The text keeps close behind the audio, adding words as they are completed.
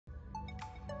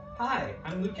Hi,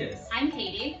 I'm Lucas. I'm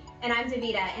Katie. And I'm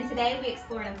Davita, and today we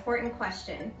explore an important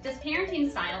question. Does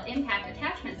parenting style impact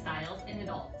attachment styles in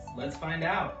adults? Let's find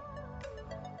out.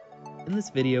 In this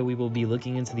video, we will be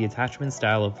looking into the attachment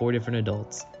style of 4 different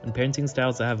adults and parenting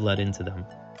styles that have led into them.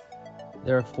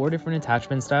 There are 4 different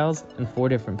attachment styles and 4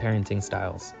 different parenting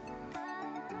styles.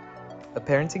 A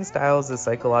parenting style is a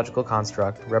psychological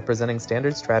construct representing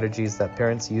standard strategies that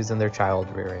parents use in their child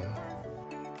rearing.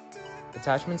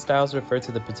 Attachment styles refer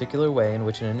to the particular way in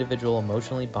which an individual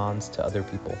emotionally bonds to other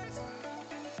people.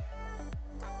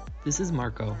 This is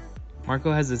Marco.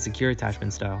 Marco has a secure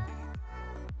attachment style.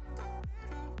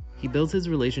 He builds his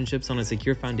relationships on a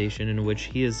secure foundation in which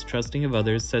he is trusting of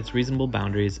others, sets reasonable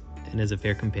boundaries, and is a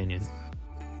fair companion.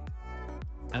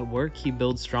 At work, he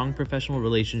builds strong professional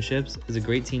relationships, is a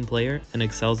great team player, and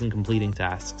excels in completing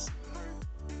tasks.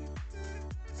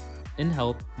 In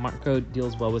health, Marco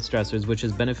deals well with stressors, which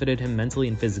has benefited him mentally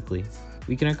and physically.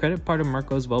 We can accredit part of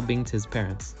Marco's well-being to his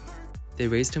parents. They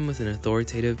raised him with an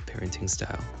authoritative parenting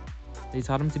style. They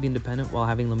taught him to be independent while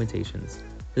having limitations.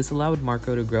 This allowed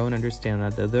Marco to grow and understand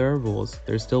that though there are rules,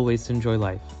 there are still ways to enjoy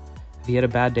life. If he had a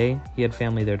bad day, he had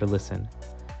family there to listen.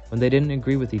 When they didn't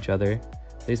agree with each other,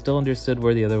 they still understood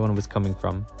where the other one was coming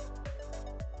from.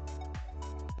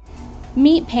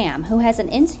 Meet Pam, who has an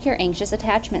insecure, anxious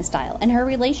attachment style. In her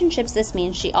relationships, this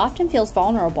means she often feels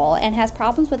vulnerable and has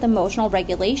problems with emotional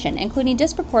regulation, including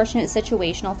disproportionate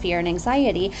situational fear and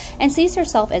anxiety, and sees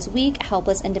herself as weak,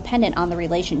 helpless, and dependent on the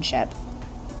relationship.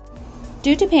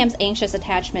 Due to Pam's anxious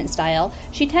attachment style,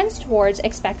 she tends towards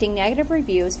expecting negative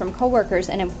reviews from coworkers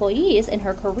and employees in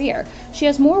her career. She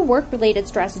has more work-related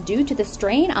stress due to the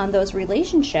strain on those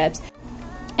relationships,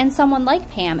 and someone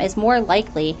like Pam is more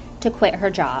likely to quit her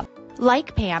job.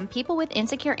 Like Pam, people with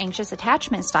insecure, anxious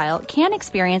attachment style can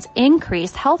experience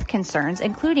increased health concerns,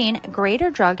 including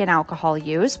greater drug and alcohol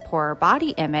use, poorer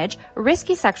body image,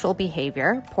 risky sexual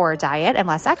behavior, poor diet and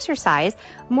less exercise,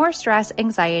 more stress,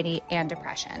 anxiety, and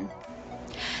depression.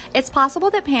 It's possible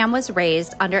that Pam was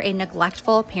raised under a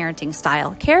neglectful parenting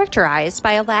style, characterized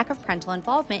by a lack of parental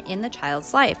involvement in the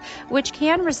child's life, which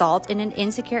can result in an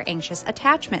insecure, anxious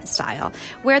attachment style,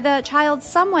 where the child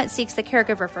somewhat seeks the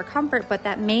caregiver for comfort, but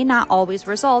that may not always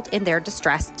result in their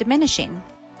distress diminishing.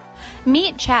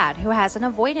 Meet Chad, who has an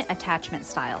avoidant attachment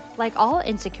style. Like all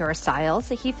insecure styles,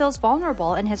 he feels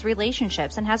vulnerable in his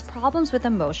relationships and has problems with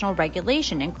emotional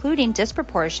regulation, including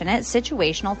disproportionate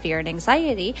situational fear and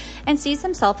anxiety, and sees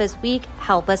himself as weak,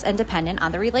 helpless, and dependent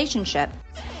on the relationship.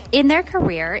 In their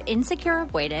career, insecure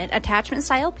avoidant attachment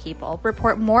style people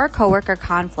report more coworker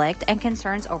conflict and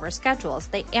concerns over schedules.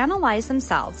 They analyze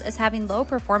themselves as having low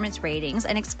performance ratings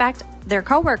and expect their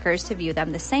coworkers to view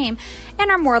them the same and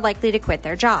are more likely to quit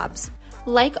their jobs.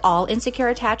 Like all insecure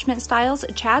attachment styles,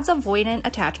 Chad's avoidant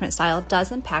attachment style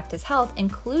does impact his health,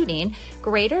 including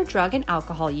greater drug and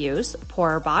alcohol use,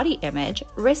 poorer body image,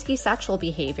 risky sexual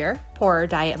behavior, poorer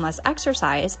diet and less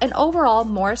exercise, and overall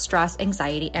more stress,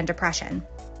 anxiety, and depression.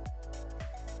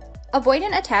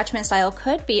 Avoidant attachment style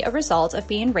could be a result of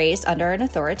being raised under an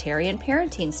authoritarian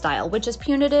parenting style, which is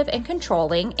punitive and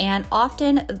controlling, and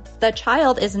often the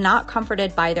child is not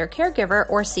comforted by their caregiver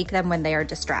or seek them when they are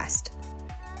distressed.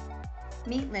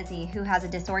 Meet Lizzie, who has a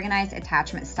disorganized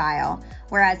attachment style,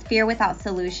 whereas fear without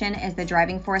solution is the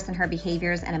driving force in her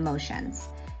behaviors and emotions.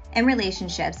 In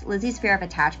relationships, Lizzie's fear of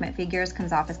attachment figures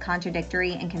comes off as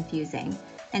contradictory and confusing.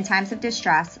 In times of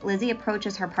distress, Lizzie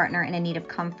approaches her partner in a need of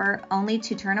comfort only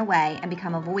to turn away and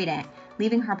become avoidant,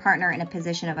 leaving her partner in a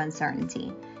position of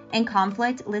uncertainty. In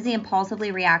conflict, Lizzie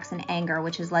impulsively reacts in anger,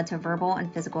 which has led to verbal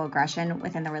and physical aggression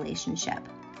within the relationship.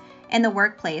 In the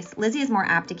workplace, Lizzie is more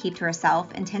apt to keep to herself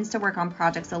and tends to work on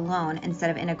projects alone instead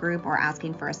of in a group or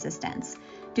asking for assistance.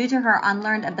 Due to her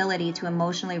unlearned ability to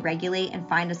emotionally regulate and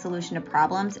find a solution to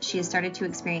problems, she has started to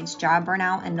experience job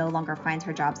burnout and no longer finds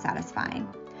her job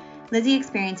satisfying. Lizzie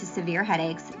experiences severe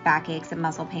headaches, backaches, and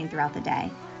muscle pain throughout the day.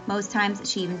 Most times,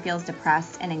 she even feels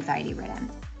depressed and anxiety-ridden.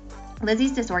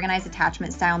 Lizzie's disorganized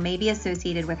attachment style may be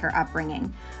associated with her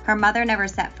upbringing. Her mother never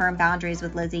set firm boundaries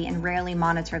with Lizzie and rarely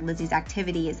monitored Lizzie's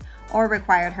activities or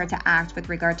required her to act with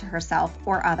regard to herself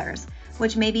or others,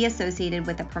 which may be associated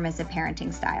with a permissive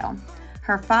parenting style.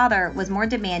 Her father was more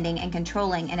demanding and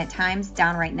controlling and at times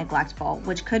downright neglectful,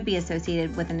 which could be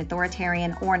associated with an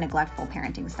authoritarian or neglectful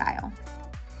parenting style.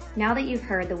 Now that you've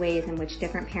heard the ways in which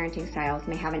different parenting styles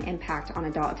may have an impact on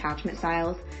adult attachment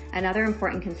styles, another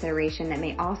important consideration that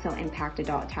may also impact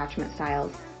adult attachment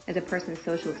styles is a person's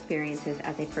social experiences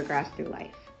as they progress through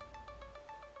life.